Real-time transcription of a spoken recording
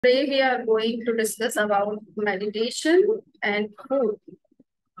Today we are going to discuss about meditation and food.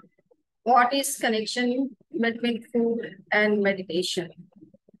 What is connection between food and meditation?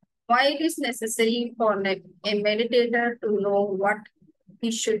 Why it is necessary for a meditator to know what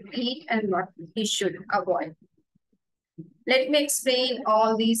he should eat and what he should avoid. Let me explain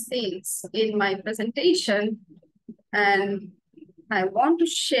all these things in my presentation, and I want to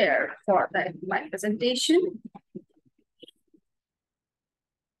share for that my presentation.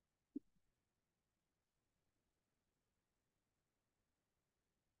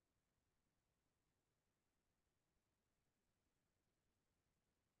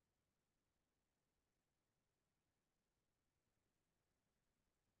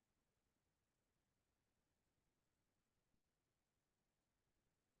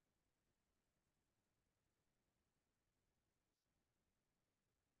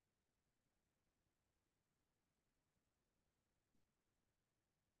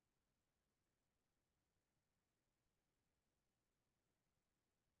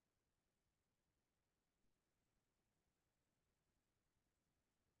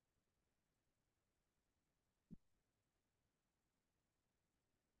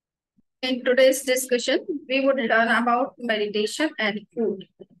 In today's discussion, we would learn about meditation and food.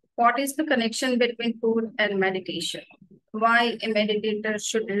 What is the connection between food and meditation? Why a meditator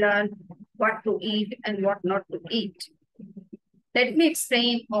should learn what to eat and what not to eat. Let me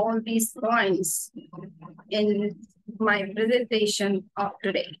explain all these points in my presentation of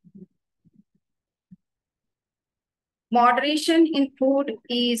today. Moderation in food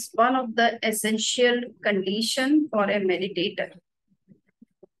is one of the essential conditions for a meditator.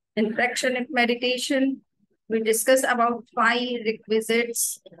 In fractional meditation, we discuss about 5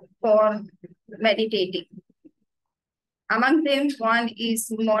 requisites for meditating. Among them, one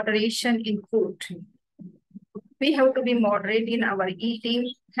is moderation in food. We have to be moderate in our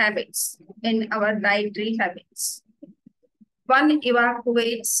eating habits, in our dietary habits. One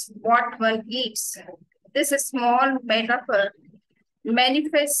evacuates what one eats. This small metaphor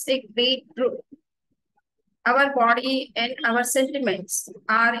manifests a great truth. Our body and our sentiments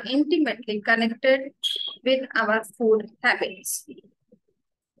are intimately connected with our food habits.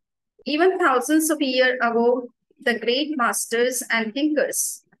 Even thousands of years ago, the great masters and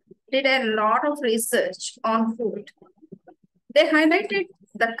thinkers did a lot of research on food. They highlighted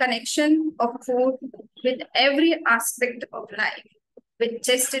the connection of food with every aspect of life, with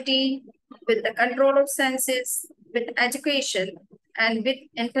chastity, with the control of senses, with education, and with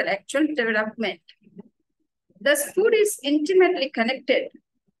intellectual development. Thus, food is intimately connected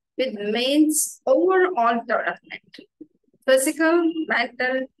with man's overall development, physical,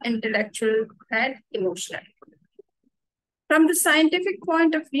 mental, intellectual, and emotional. From the scientific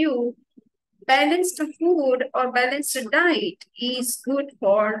point of view, balanced food or balanced diet is good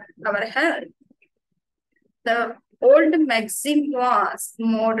for our health. The old maxim was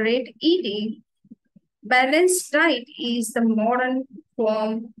moderate eating. Balanced diet is the modern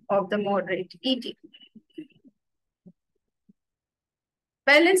form of the moderate eating.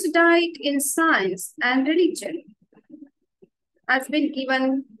 Balanced diet in science and religion has been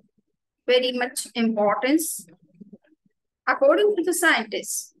given very much importance. According to the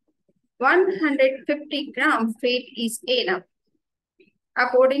scientists, 150 gram fat is enough.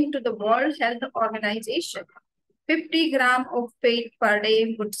 According to the World Health Organization, 50 gram of fat per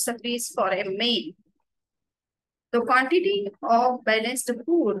day would suffice for a meal. The quantity of balanced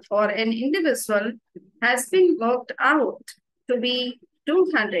food for an individual has been worked out to be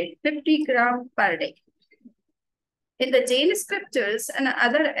 250 gram per day. In the Jain scriptures and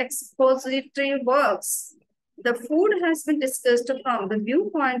other expository works, the food has been discussed from the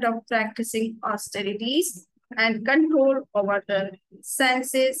viewpoint of practicing austerities and control over the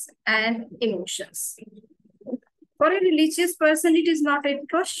senses and emotions. For a religious person, it is not a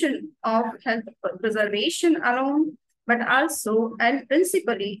question of health preservation alone, but also and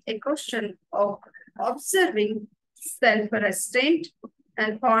principally a question of observing self-restraint,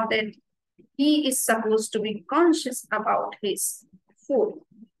 and for that he is supposed to be conscious about his food.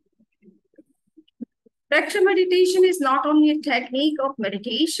 Fractional meditation is not only a technique of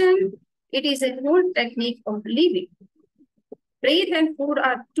meditation, it is a whole technique of living. Breath and food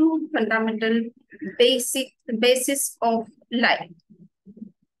are two fundamental basis of life.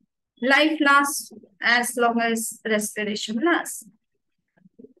 Life lasts as long as respiration lasts.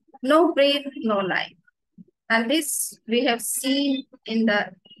 No breath, no life. And this we have seen in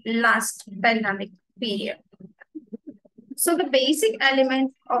the last pandemic period. So the basic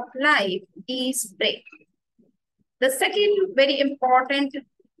element of life is breath. The second very important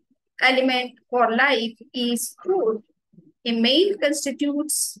element for life is food. A male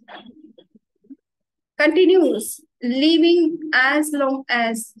continues living as long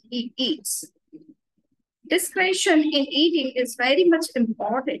as he eats. Discretion in eating is very much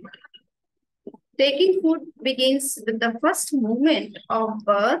important. Taking food begins with the first moment of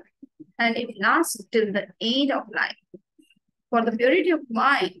birth and it lasts till the end of life. For the purity of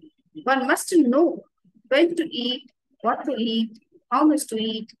mind, one must know when to eat, what to eat, how much to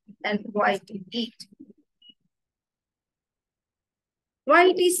eat, and why to eat. Why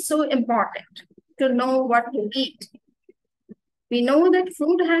it is so important to know what to eat? We know that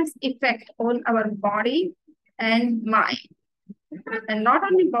food has effect on our body and mind. And not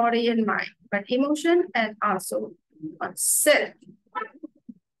only body and mind, but emotion and also on self.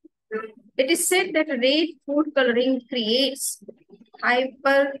 It is said that red food coloring creates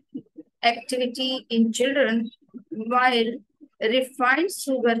hyperactivity in children, while refined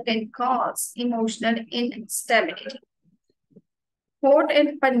sugar can cause emotional instability. Hot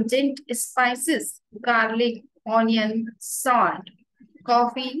and pungent spices, garlic, onion, salt,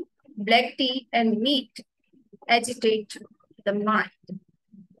 coffee, black tea, and meat agitate the mind.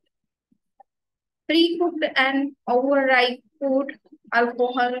 Pre-cooked and overripe food,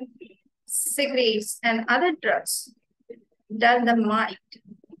 alcohol, cigarettes, and other drugs dull the mind.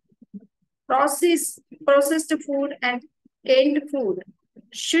 Processed food and canned food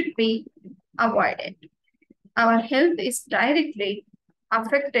should be avoided. Our health is directly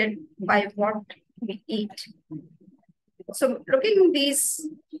affected by what we eat. So looking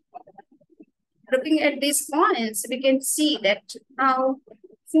at these points, we can see that how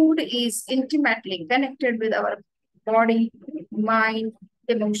food is intimately connected with our body, mind,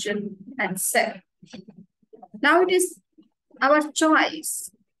 emotion, and self. Now it is our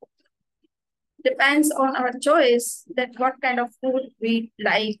choice. Depends on our choice that what kind of food we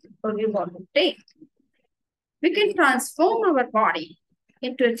like or we want to take. We can transform our body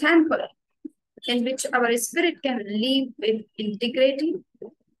into a temple in which our spirit can live with integrity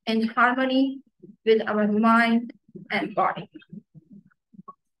and harmony with our mind and body.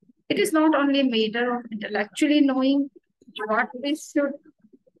 It is not only a matter of intellectually knowing what we should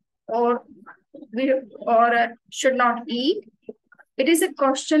or should not eat. It is a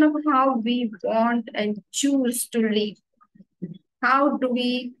question of how we want and choose to live. How do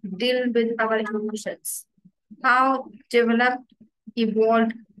we deal with our emotions? How developed,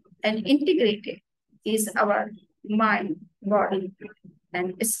 evolved, and integrated is our mind, body,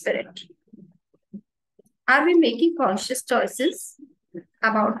 and spirit? Are we making conscious choices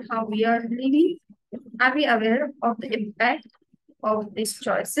about how we are living? Are we aware of the impact of these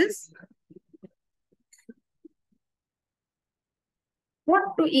choices?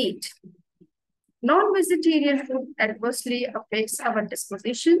 What to eat? Non-vegetarian food adversely affects our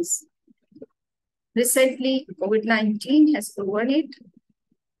dispositions. Recently, COVID-19 has proven it.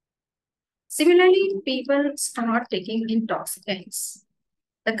 Similarly, people start taking intoxicants.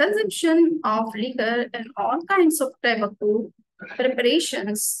 The consumption of liquor and all kinds of tobacco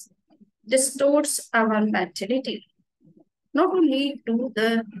preparations distorts our mentality. Not only do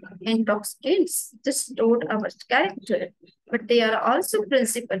the intoxicants distort our character, but they are also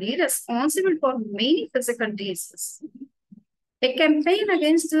principally responsible for many physical diseases. A campaign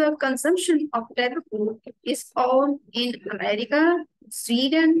against the consumption of tobacco is on in America,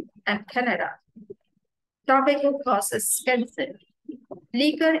 Sweden, and Canada. Tobacco causes cancer.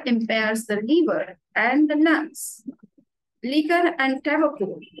 Liquor impairs the liver and the lungs. Liquor and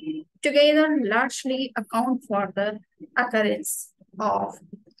tobacco together largely account for the occurrence of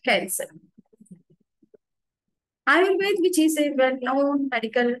cancer. Ayurveda, which is a well-known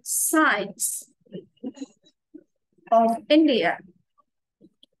medical science of India,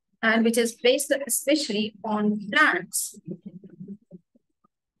 and which is based especially on plants,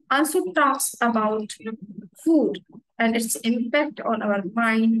 also talks about food and its impact on our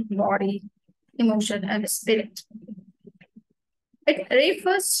mind, body, emotion, and spirit. It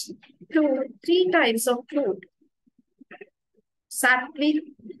refers to three types of food: sattvic,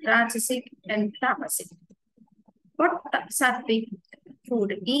 rajasic, and tamasic. What sattvic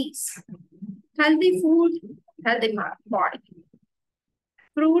food is? Healthy food, healthy body.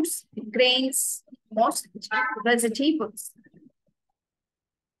 Fruits, grains, most vegetables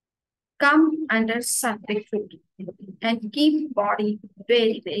come under sattvic food and keep body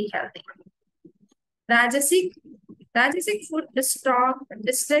very, very healthy. Rajasic food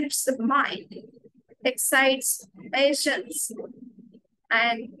distracts the mind, excites patience,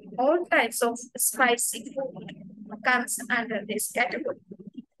 and all types of spicy food comes under this category.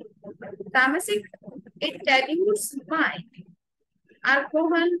 Tamasic, it dilutes mind.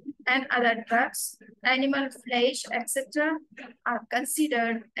 Alcohol and other drugs animal flesh, etc., are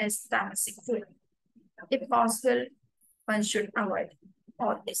considered as tamasic food. If possible, one should avoid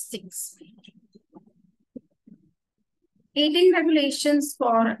all these things. Eating regulations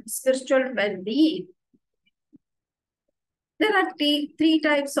for spiritual well-being. There are three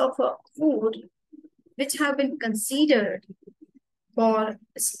types of food which have been considered for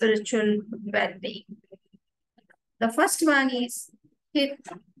spiritual well-being. The first one is HIT.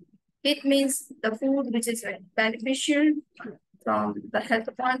 HIT means the food which is beneficial from the health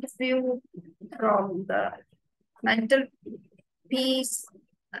point of view, from the mental peace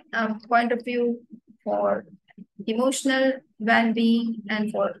point of view, for emotional well-being,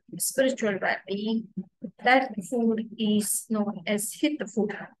 and for spiritual well-being. That food is known as HIT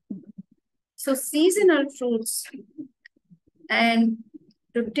food. So seasonal fruits and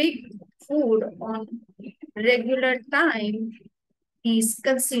to take food on regular time is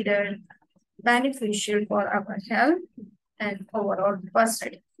considered beneficial for our health and overall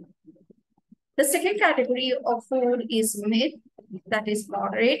personality. The second category of food is mid, that is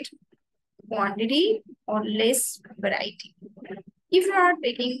moderate quantity or less variety. If you are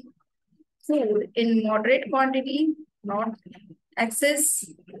taking food in moderate quantity, not excess,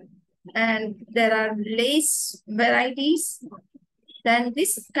 and there are less varieties, then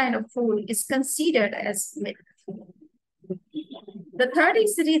this kind of food is considered as mid. The third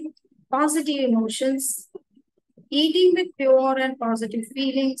is positive emotions, eating with pure and positive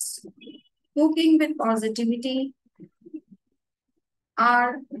feelings, cooking with positivity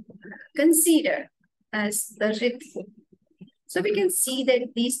are considered as the Rit food. So we can see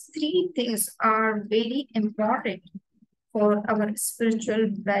that these three things are very important for our spiritual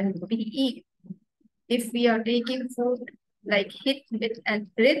well-being. If we are taking food like HIT, WIT, and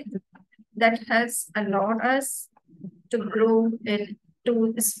RIT, that helps a lot us to grow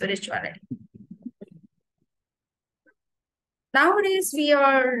into spirituality. Nowadays, we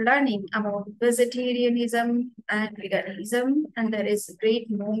are learning about vegetarianism and veganism, and there is a great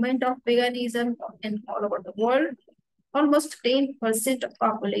movement of veganism in all over the world. Almost 10% of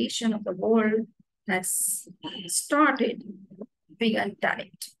population of the world has started vegan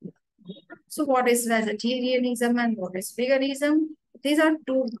diet. So what is vegetarianism and what is veganism? These are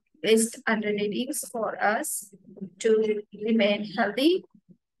two best alternatives for us to remain healthy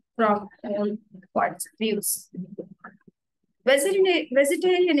from all points of views.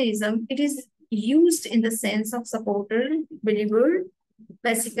 Vegetarianism, it is used in the sense of supporter, believer,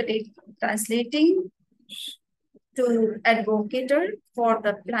 basically translating to advocator for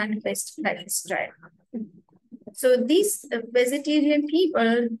the plant-based lifestyle. So these vegetarian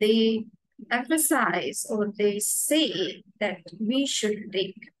people, they emphasize or they say that we should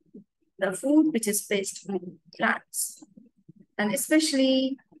take the food which is based on plants. And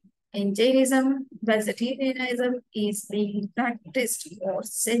especially in Jainism, vegetarianism is being practiced for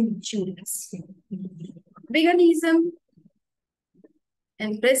centuries. Veganism,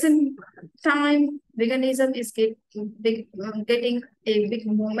 in present time, veganism is getting a big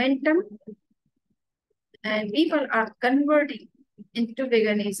momentum, and people are converting into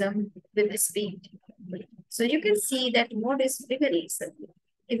veganism with speed. So you can see that what is veganism?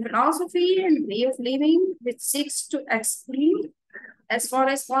 A philosophy and way of living which seeks to exclude as far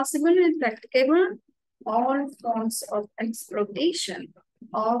as possible and practicable all forms of exploitation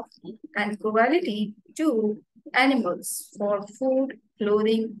of and cruelty to animals for food,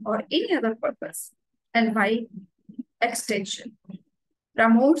 clothing, or any other purpose, and by extension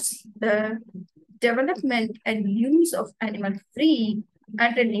promotes the development and use of animal-free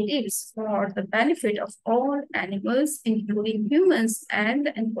alternatives for the benefit of all animals, including humans and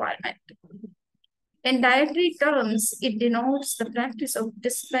the environment. In dietary terms, it denotes the practice of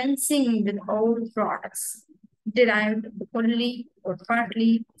dispensing with all products derived wholly or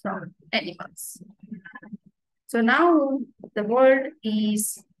partly from animals. So now the world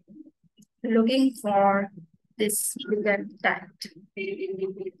is looking for this vegan diet.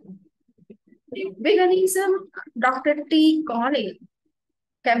 Veganism, Dr. T. Colin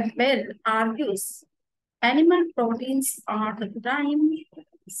Campbell argues animal proteins are the prime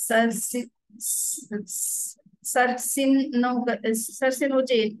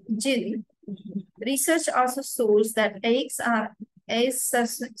carcinogen. Research also shows that eggs are as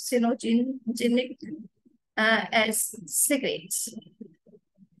carcinogenic as cigarettes.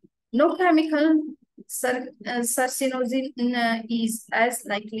 No chemical carcinogen is as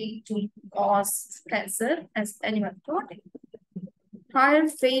likely to cause cancer as animal protein. Higher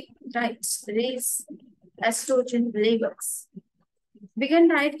fat diets raise estrogen levels. Vegan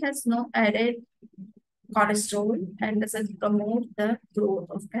diet has no added cholesterol and doesn't promote the growth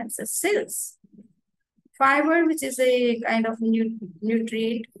of cancer cells. Fiber, which is a kind of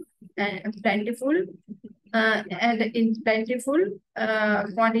nutrient and plentiful and in plentiful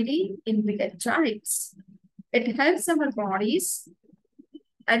quantity in bigger types. It helps our bodies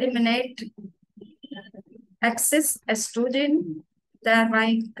eliminate excess estrogen,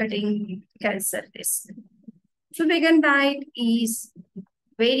 thereby cutting cancer risk. So vegan diet is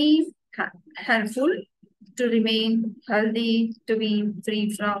very helpful to remain healthy, to be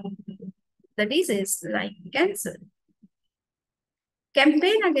free from the disease like cancer.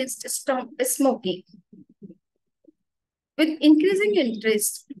 Campaign against smoking. With increasing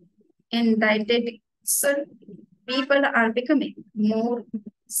interest in dietetics, people are becoming more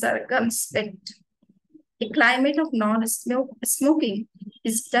circumspect. A climate of non-smoking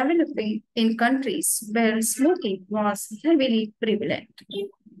is developing in countries where smoking was heavily prevalent.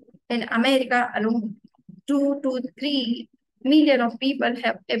 In America alone, 2 to 3 million of people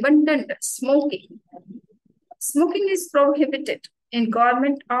have abandoned smoking. Smoking is prohibited in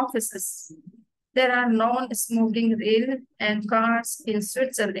government offices. There are non-smoking rail and cars in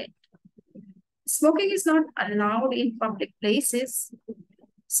Switzerland. Smoking is not allowed in public places.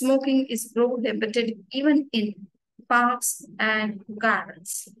 Smoking is prohibited even in parks and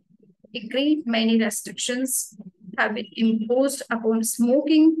gardens. A great many restrictions have been imposed upon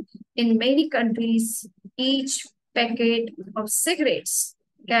smoking in many countries. Each packet of cigarettes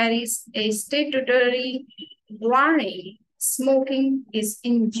carries a statutory warning. Smoking is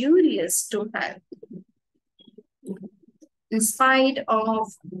injurious to health. In spite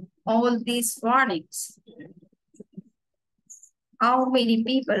of all these warnings, how many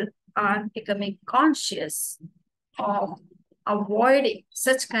people are becoming conscious of avoiding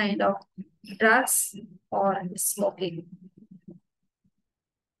such kind of drugs or smoking?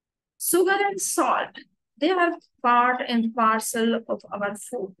 Sugar and salt, they are part and parcel of our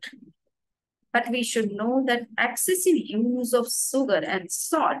food. But we should know that excessive use of sugar and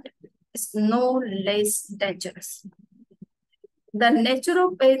salt is no less dangerous. The nature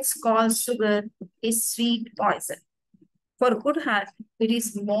of it calls sugar is sweet poison. For good health, it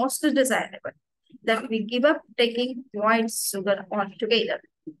is most desirable that we give up taking white sugar altogether.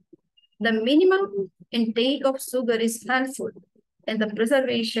 The minimum intake of sugar is helpful in the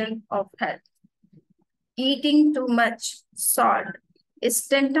preservation of health. Eating too much salt is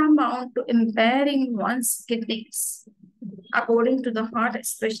tantamount to impairing one's kidneys. According to the heart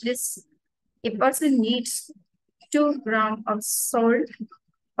specialists, a person needs 2 grams of salt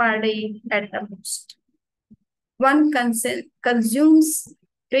per day at the most. One consumes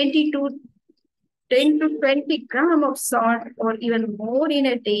 10 to 20 grams of salt or even more in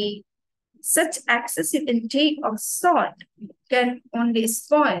a day. Such excessive intake of salt can only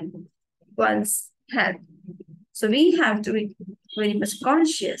spoil one's health. So we have to be very much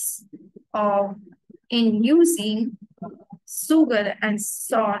conscious of in using sugar and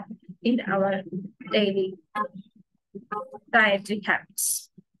salt in our daily dietary habits.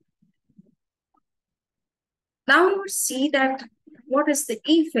 Now let's see that what is the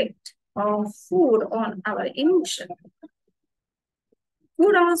effect of food on our emotion.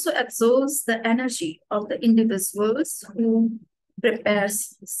 Food also absorbs the energy of the individuals who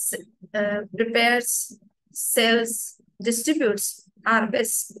prepares, sells, distributes,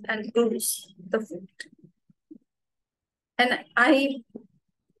 harvests, and grows the food. An IBM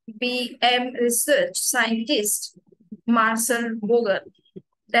research scientist, Marcel Boger,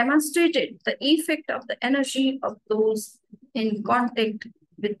 demonstrated the effect of the energy of those in contact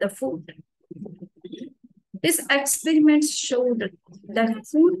with the food. His experiments showed that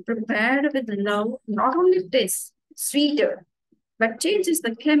food prepared with love not only tastes sweeter, but changes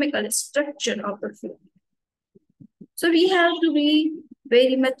the chemical structure of the food. So we have to be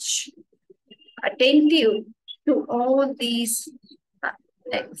very much attentive to all these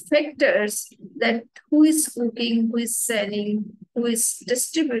factors, that who is cooking, who is selling, who is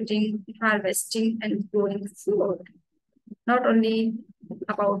distributing, harvesting, and growing food. Not only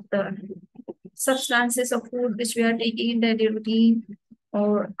about the substances of food which we are taking in daily routine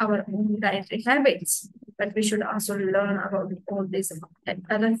or our own dietary habits, but we should also learn about all these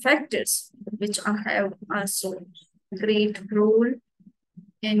other factors which have also great role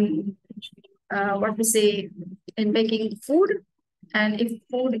in in making food. And if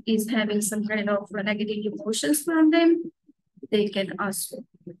food is having some kind of negative emotions from them, they can also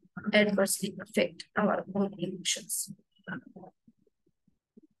adversely affect our own emotions.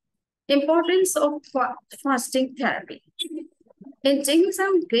 Importance of fasting therapy. In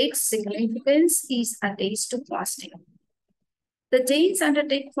Jainism, great significance is attached to fasting. The Jains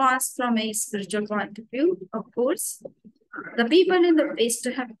undertake fast from a spiritual point of view, of course, The people in the West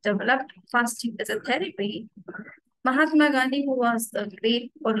have developed fasting as a therapy. Mahatma Gandhi, who was the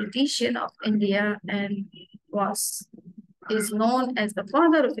great politician of India and is known as the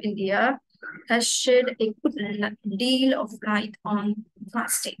father of India, has shed a good deal of light on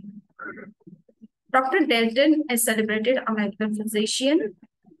fasting. Dr. Dalton, a celebrated American physician,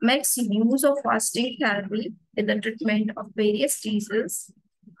 makes use of fasting therapy in the treatment of various diseases.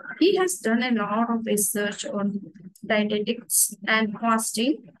 He has done a lot of research on dietetics and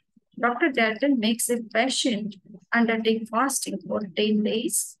fasting. Dr. Dalton makes a patient undertake fasting for 10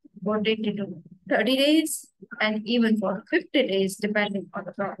 days, for 20 to 30 days, and even for 50 days, depending on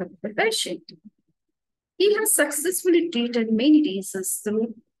the problem of the patient. He has successfully treated many diseases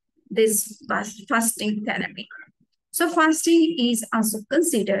through this fasting therapy. So fasting is also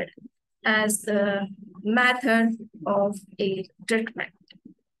considered as the method of a treatment.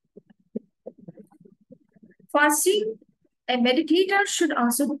 Fasting, a meditator should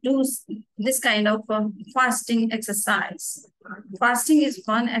also do this kind of fasting exercise. Fasting is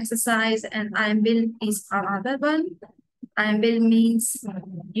one exercise and Iambil is another one. Iambil means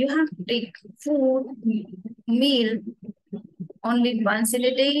you have to take food, meal only once in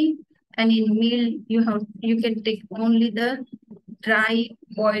a day, and in meal you can take only the dry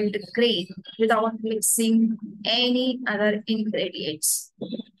boiled grain without mixing any other ingredients.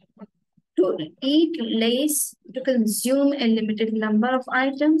 To eat less, to consume a limited number of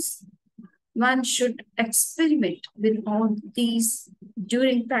items, one should experiment with all these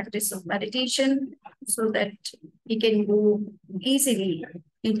during practice of meditation so that he can go easily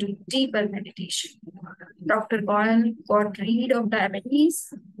into deeper meditation. Dr. Goyal got rid of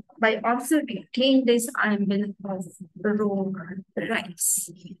diabetes by observing 10 days Iambil of raw rice.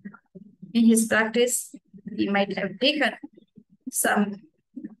 In his practice, he might have taken some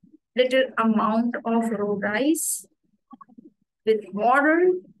little amount of raw rice with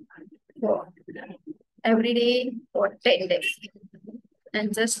water for every day for 10 days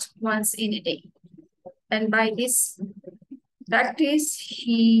and just once in a day. And by this practice,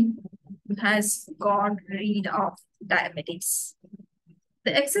 he has got rid of diabetes.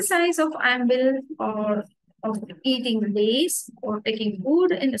 The exercise of Iambil or of eating less or taking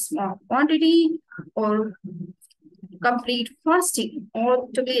food in a small quantity or complete fasting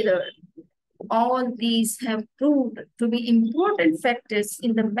altogether, all these have proved to be important factors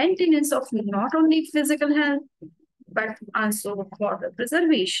in the maintenance of not only physical health, but also for the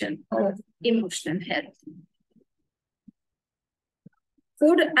preservation of emotional health.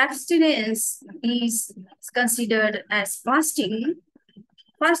 Food abstinence is considered as fasting.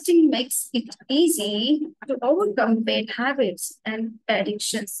 Fasting makes it easy to overcome bad habits and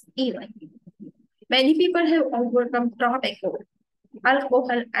addictions even. Many people have overcome tobacco,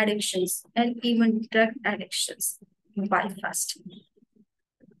 alcohol addictions, and even drug addictions by fasting.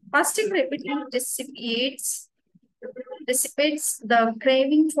 Fasting rapidly dissipates the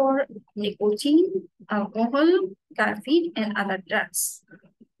craving for nicotine, alcohol, caffeine, and other drugs.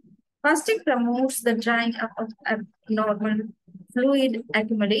 Fasting promotes the drying up of abnormal fluid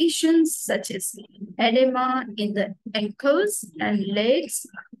accumulations such as edema in the ankles and legs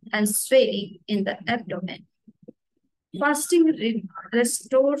and swelling in the abdomen. Fasting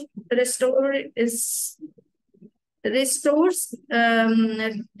restores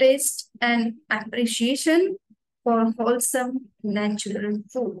taste and appreciation for wholesome natural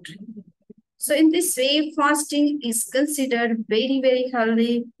food. So in this way, fasting is considered very, very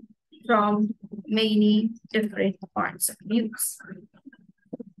healthy from many different points of views.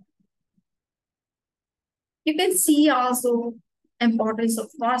 You can see also importance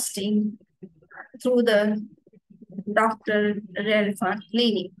of fasting through the Dr. Relfa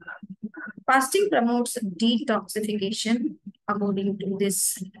clinic. Fasting promotes detoxification according to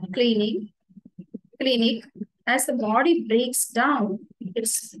this clinic. As the body breaks down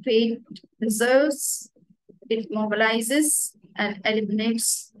its fat reserves, it mobilizes and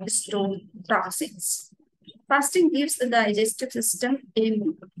eliminates stored toxins. Fasting gives the digestive system a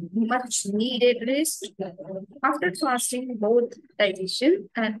much needed rest. After fasting, both digestion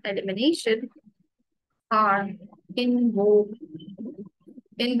and elimination are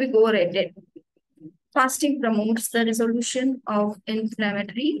invigorated. Fasting promotes the resolution of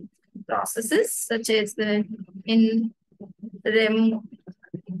inflammatory processes such as the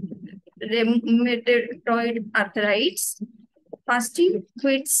rheumatoid arthritis. Fasting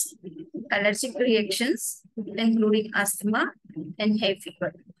quits allergic reactions, including asthma and hay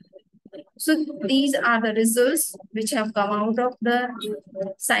fever. So these are the results which have come out of the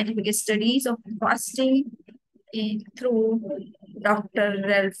scientific studies of fasting through Dr.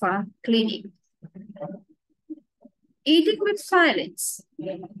 Relfa clinic. Eating with silence.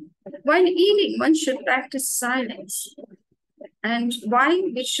 While eating, one should practice silence. And why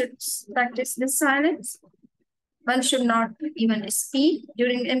we should practice this silence? One should not even speak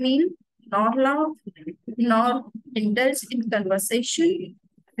during a meal, nor laugh, nor indulge in conversation,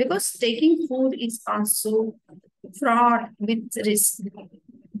 because taking food is also fraught with risk.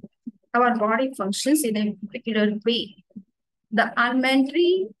 Our body functions in a particular way. The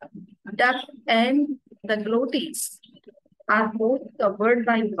alimentary duct and the glottis are both covered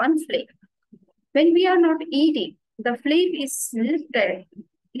by one flap. When we are not eating, the flap is lifted,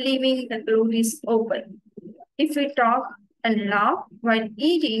 leaving the glottis open. If we talk and laugh while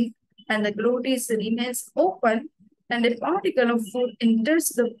eating and the glottis remains open and a particle of food enters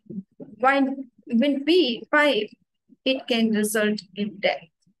the pipe, it can result in death.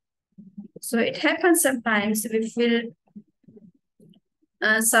 So it happens sometimes we feel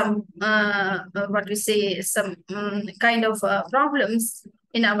some kind of problems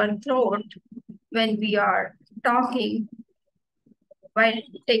in our throat when we are talking while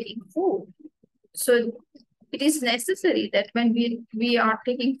taking food. So it is necessary that when we are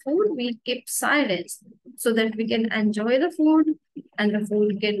taking food, we keep silence so that we can enjoy the food and the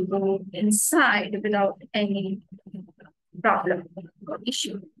food can go inside without any problem or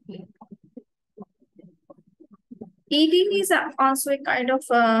issue. Eating is also a kind of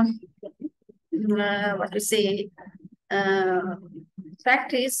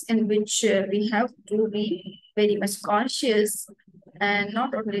practice in which we have to be very much conscious, and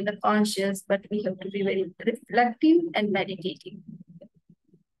not only the conscious, but we have to be very reflective and meditative.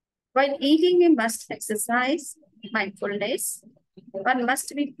 While eating, we must exercise mindfulness. One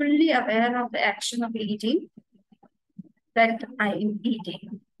must be fully aware of the action of eating, that I am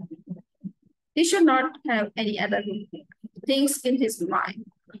eating. He should not have any other things in his mind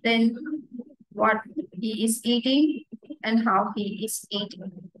than what he is eating and how he is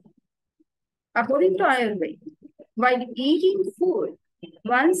eating. According to Ayurveda, while eating food,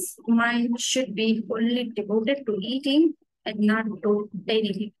 one's mind should be fully devoted to eating and not to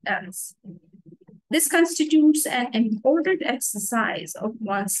anything else. This constitutes an important exercise of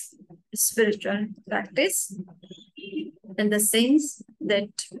one's spiritual practice, in the sense that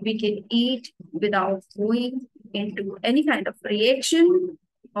we can eat without going into any kind of reaction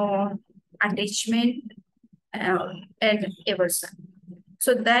or attachment and aversion.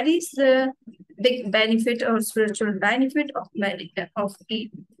 So that is the big benefit or spiritual benefit of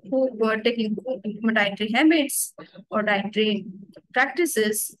who were taking dietary habits or dietary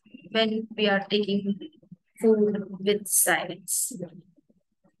practices when we are taking food with silence.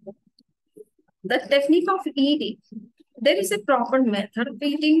 The technique of eating. There is a proper method of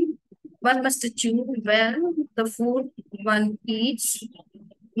eating. One must chew well the food one eats.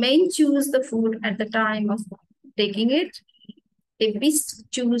 Men choose the food at the time of taking it. A beast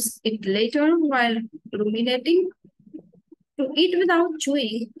chews it later while ruminating. To eat without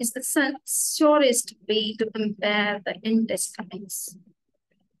chewing is the surest way to impair the intestines.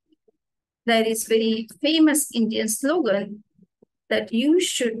 There is very famous Indian slogan that you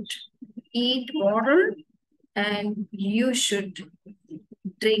should eat water and you should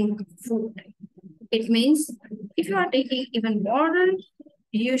drink food. It means if you are taking even water,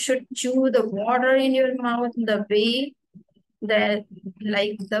 you should chew the water in your mouth the way that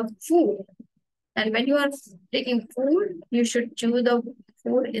like the food. And when you are taking food, you should chew the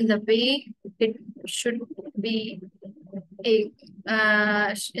food in the way it should be in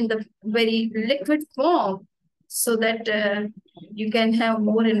the very liquid form, so that you can have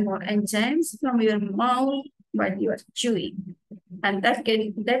more and more enzymes from your mouth while you are chewing. And that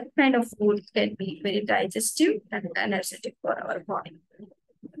kind of food can be very digestive and energetic for our body.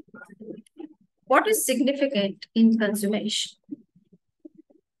 What is significant in consummation?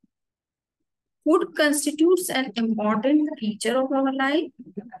 Food constitutes an important feature of our life.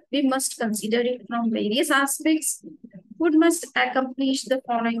 We must consider it from various aspects. Food must accomplish the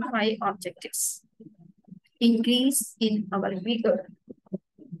following 5 objectives. Increase in our vigor.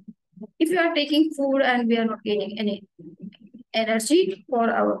 If we are taking food and we are not getting any energy for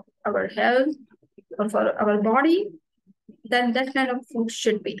our health or for our body, then that kind of food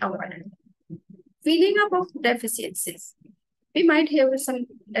should be avoided. Filling up of deficiencies. We might have some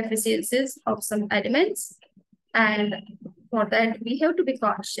deficiencies of some elements, and for that we have to be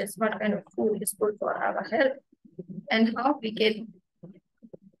conscious what kind of food is good for our health and how we can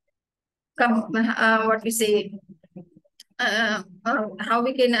how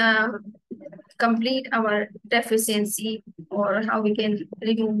we can complete our deficiency, or how we can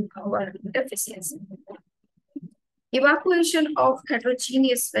remove our deficiency. Evacuation of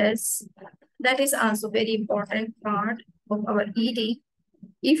heterogeneous waste. That is also very important part of our eating.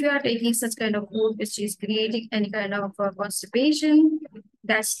 If you are taking such kind of food which is creating any kind of constipation,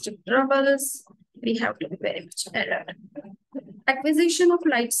 gastric troubles, we have to be very much alert. Acquisition of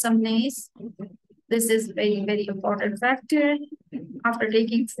light numbness, this is very, very important factor. After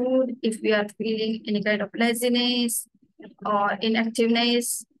taking food, if we are feeling any kind of laziness or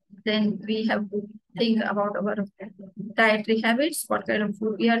inactiveness, then we have to think about our dietary habits, what kind of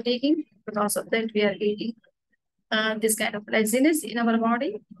food we are taking. Because of that, we are eating this kind of laziness in our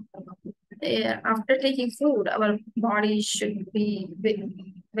body. After taking food, our body should be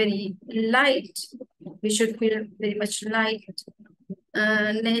very, very light. We should feel very much lightness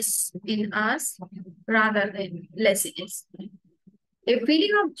in us rather than laziness. A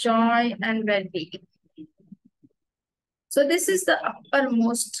feeling of joy and well-being. So this is the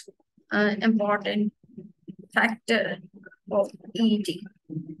uppermost important factor of eating.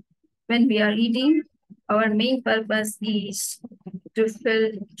 When we are eating, our main purpose is to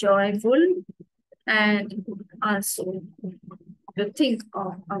feel joyful and also to think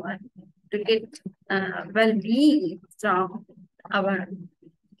of to get well-being from our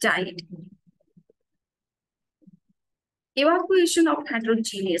diet. Evacuation of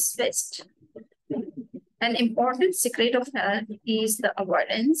heterogeneous waste. An important secret of health is the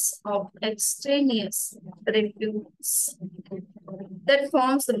avoidance of extraneous refuse that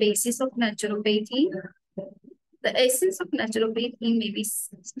forms the basis of naturopathy. The essence of naturopathy may be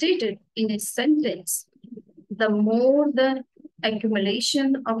stated in a sentence. The more the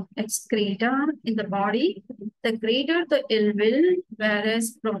accumulation of excreta in the body, the greater the ill will,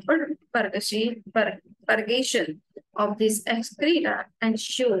 whereas proper purgation of this excreta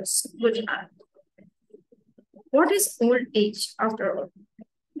ensures good health. What is old age after all?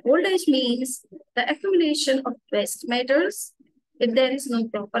 Old age means the accumulation of waste matters. If there is no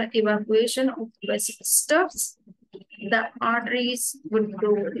proper evacuation of waste stuffs, the arteries would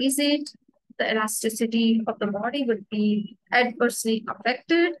grow rigid, the elasticity of the body would be adversely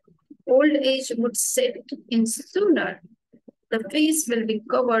affected, old age would set in sooner, the face will be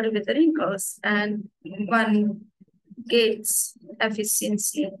covered with wrinkles, and one gets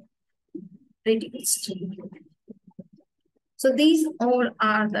efficiency reduced. So these all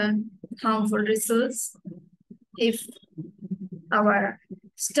are the harmful results if our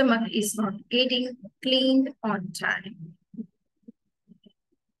stomach is not getting cleaned on time.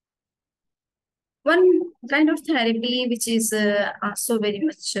 One kind of therapy which is also very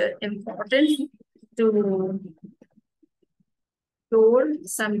much important to cure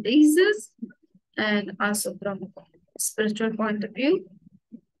some diseases and also from spiritual point of view.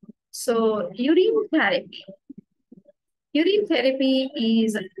 So urine therapy. Urine therapy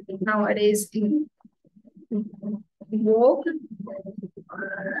is nowadays in vogue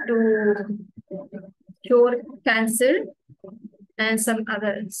to cure cancer and some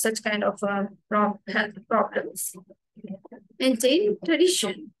other such kind of health problems. In Jain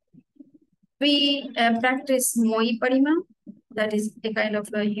tradition, we practice Moi Padima, that is a kind of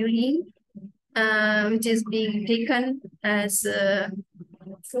urine which is being taken as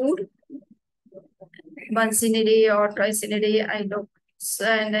food once in a day or twice in a day, I know. So,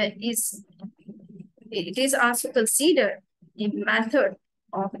 and it is also considered a method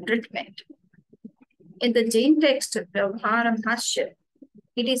of treatment. In the Jain text, Vyavhara Bhashya,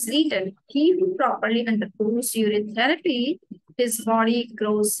 it is written, he who properly undergoes urine therapy, his body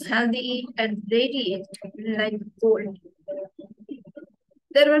grows healthy and radiant like gold.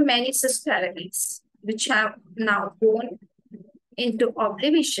 There were many such therapies which have now gone into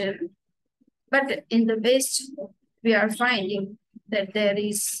oblivion, but in the West, we are finding that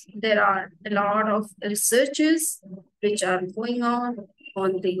there are a lot of researches which are going on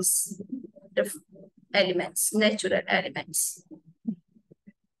these elements, natural elements.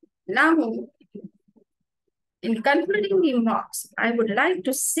 Now, in concluding remarks, I would like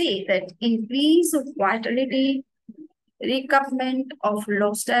to say that increase of vitality, recoupment of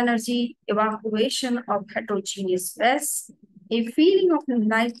lost energy, evacuation of heterogeneous waste, a feeling of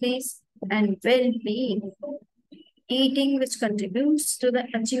lightness and well-being, eating which contributes to the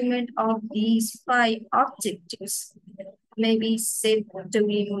achievement of these 5 objectives may be said to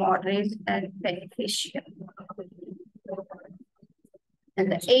be moderate and beneficial.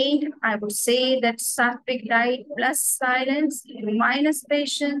 And the 8, I would say that sattvic diet plus silence minus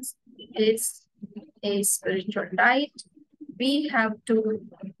patience is a spiritual diet. We have to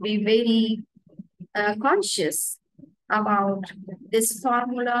be very conscious about this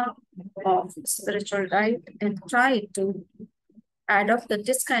formula of spiritual diet and try to adopt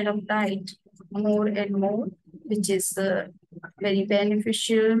this kind of diet more and more, which is very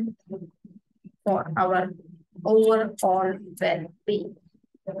beneficial for our overall well-being.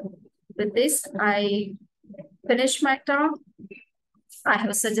 With this, I finish my talk. I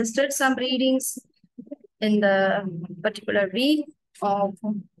have suggested some readings in the particular week of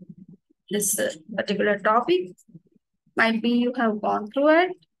this particular topic. Might be you have gone through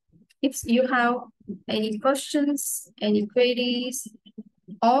it. If you have any questions, any queries,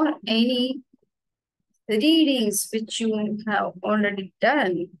 or any readings which you have already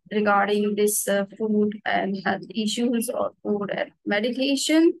done regarding this food and health issues or food and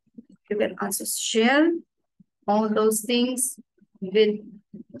medication, you can also share all those things with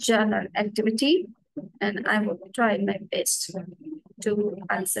journal activity, and I will try my best to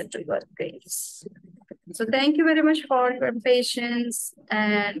answer to your queries. So thank you very much for your patience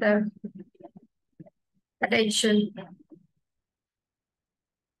and attention.